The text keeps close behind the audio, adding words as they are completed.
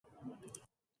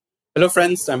Hello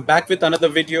friends, I'm back with another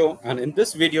video, and in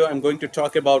this video I'm going to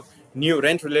talk about new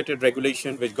rent related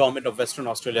regulation which government of Western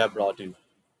Australia brought in.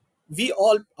 We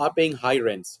all are paying high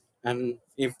rents, and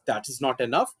if that is not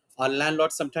enough, our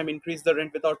landlords sometimes increase the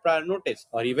rent without prior notice,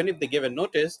 or even if they give a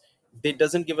notice, they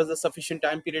doesn't give us a sufficient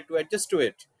time period to adjust to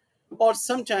it, or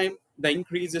sometimes the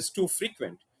increase is too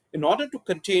frequent. In order to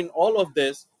contain all of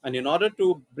this and in order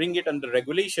to bring it under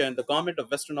regulation, the government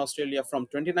of Western Australia from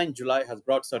 29 July has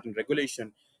brought certain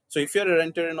regulation. So if you're a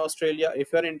renter in Australia,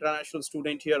 if you're an international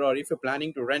student here, or if you're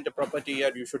planning to rent a property here,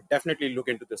 you should definitely look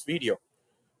into this video.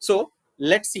 So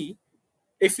let's see,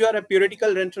 if you are a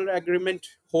periodical rental agreement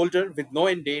holder with no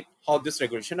end date, how this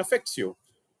regulation affects you.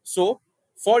 So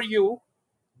for you,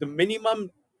 the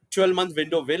minimum 12-month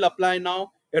window will apply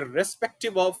now,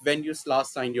 irrespective of when you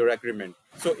last signed your agreement.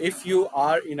 So if you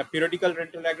are in a periodical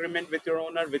rental agreement with your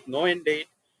owner with no end date,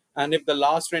 and if the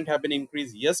last rent have been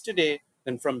increased yesterday,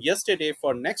 then from yesterday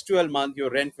for next 12 months, your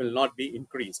rent will not be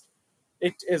increased.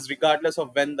 It is regardless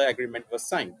of when the agreement was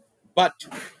signed. But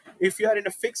if you are in a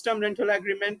fixed term rental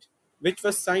agreement, which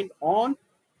was signed on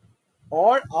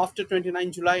or after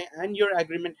 29 July and your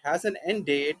agreement has an end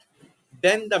date,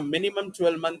 then the minimum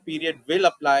 12-month period will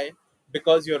apply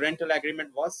because your rental agreement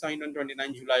was signed on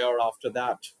 29 July or after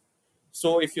that.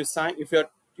 So if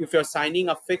you're signing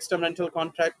a fixed term rental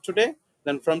contract today,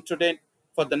 then from today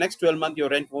for the next 12 months your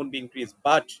rent won't be increased.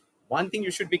 But one thing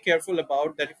you should be careful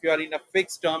about, that if you are in a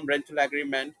fixed term rental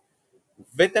agreement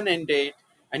with an end date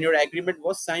and your agreement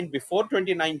was signed before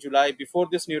 29 July, before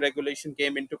this new regulation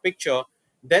came into picture,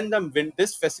 then when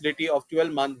this facility of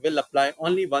 12 months will apply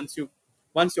only once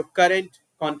your current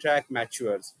contract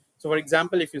matures. So for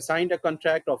example, if you signed a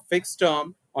contract of fixed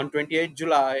term on 28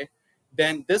 July,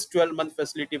 then this 12-month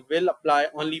facility will apply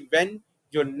only when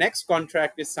your next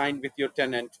contract is signed with your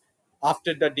tenant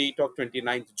after the date of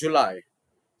 29th July.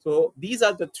 So these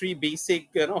are the three basic,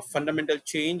 fundamental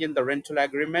change in the rental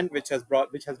agreement which has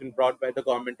been brought by the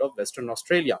government of Western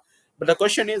Australia. But the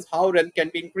question is how rent can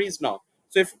be increased now.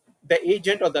 So if the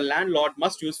agent or the landlord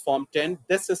must use Form 10,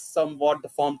 this is somewhat the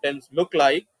Form 10s look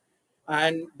like,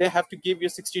 and they have to give you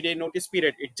 60-day notice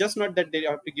period. It's just not that they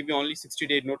have to give you only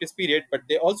 60-day notice period, but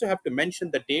they also have to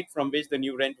mention the date from which the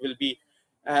new rent will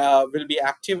be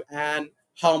active and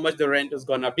how much the rent is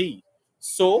gonna be.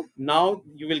 So now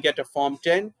you will get a Form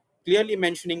 10 clearly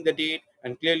mentioning the date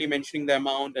and clearly mentioning the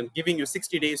amount and giving you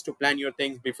 60 days to plan your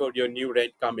things before your new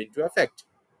rent come into effect.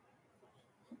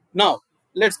 Now,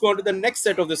 let's go on to the next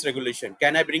set of this regulation.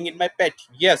 Can I bring in my pet?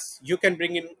 Yes, you can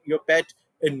bring in your pet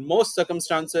in most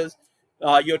circumstances.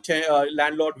 Your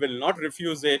landlord will not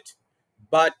refuse it,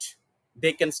 but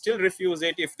they can still refuse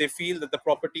it if they feel that the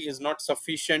property is not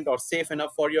sufficient or safe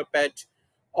enough for your pet,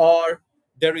 or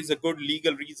there is a good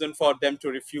legal reason for them to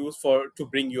refuse to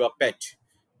bring you a pet.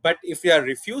 But if they are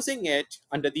refusing it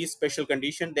under these special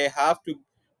conditions, they have to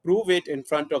prove it in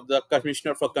front of the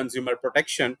Commissioner for Consumer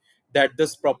Protection that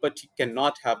this property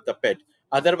cannot have the pet.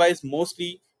 Otherwise,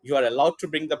 mostly you are allowed to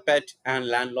bring the pet, and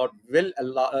landlord will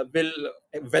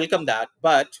welcome that.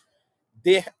 But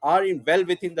they are well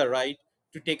within the right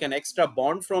to take an extra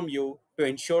bond from you to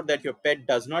ensure that your pet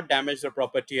does not damage the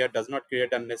property or does not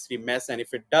create unnecessary mess. And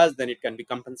if it does, then it can be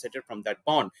compensated from that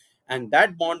bond. And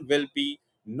that bond will be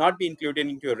not be included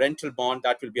into your rental bond.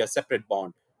 That will be a separate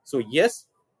bond. So yes,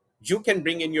 you can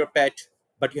bring in your pet,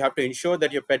 but you have to ensure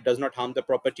that your pet does not harm the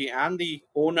property, and the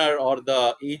owner or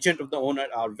the agent of the owner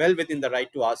are well within the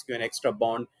right to ask you an extra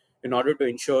bond in order to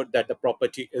ensure that the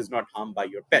property is not harmed by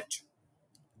your pet.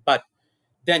 But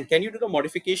then, can you do the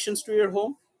modifications to your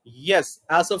home? Yes,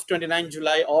 as of 29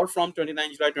 July or from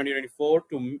 29 July 2024,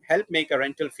 to help make a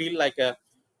rental feel like a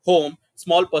home,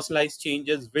 small personalized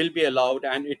changes will be allowed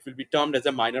and it will be termed as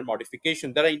a minor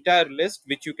modification. There are entire list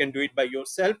which you can do it by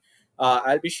yourself.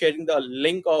 I'll be sharing the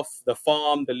link of the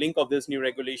form, the link of this new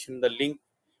regulation, the link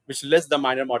which lists the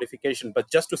minor modification.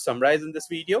 But just to summarize in this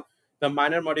video, the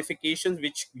minor modifications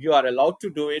which you are allowed to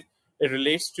do it, it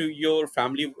relates to your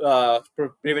family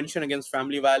prevention against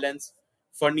family violence,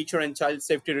 furniture and child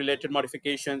safety related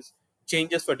modifications,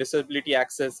 changes for disability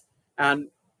access, and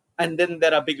then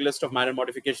there are a big list of minor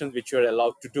modifications which you are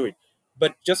allowed to do it.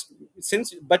 But just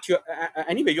since but you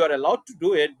anyway you are allowed to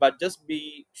do it, but just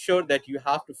be sure that you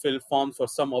have to fill forms for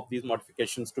some of these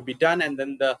modifications to be done, and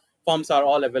then the forms are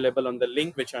all available on the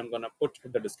link which I'm going to put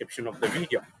in the description of the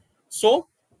video. So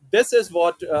this is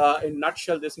what, in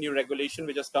nutshell, this new regulation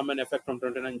which has come in effect from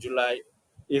 29 July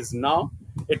is now.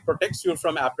 It protects you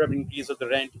from abrupt increase of the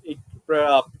rent. It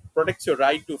protects your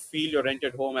right to feel your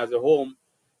rented home as a home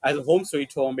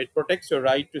sweet home. It protects your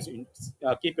right to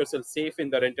keep yourself safe in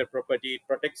the rented property. It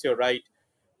protects your right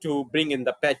to bring in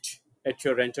the pet. at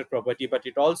your rented property, but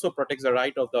it also protects the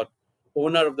right of the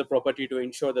owner of the property to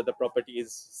ensure that the property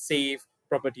is safe,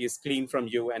 property is clean from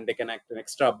you, and they can act an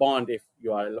extra bond if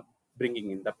you are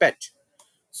bringing in the pet.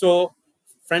 So,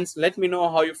 friends, let me know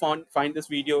how you find this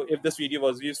video. If this video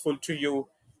was useful to you,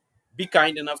 be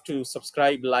kind enough to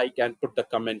subscribe, like, and put the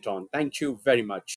comment on. Thank you very much.